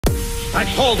I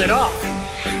pulled it off.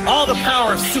 All the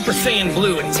power of Super Saiyan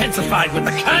Blue intensified with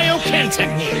the Kaioken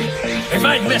technique. If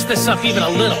I'd messed this up even a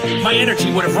little, my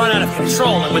energy would have run out of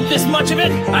control, and with this much of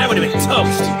it, I would have been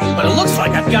toast. But it looks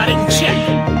like I've got it in check.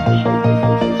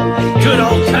 Good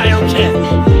old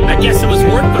Kaioken. I guess it was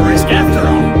worth the risk after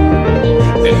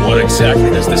all. And what exactly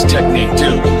does this technique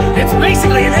do? It's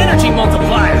basically an energy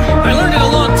multiplier. I learned it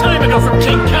a long time ago from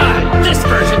King Kai. This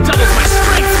version doubles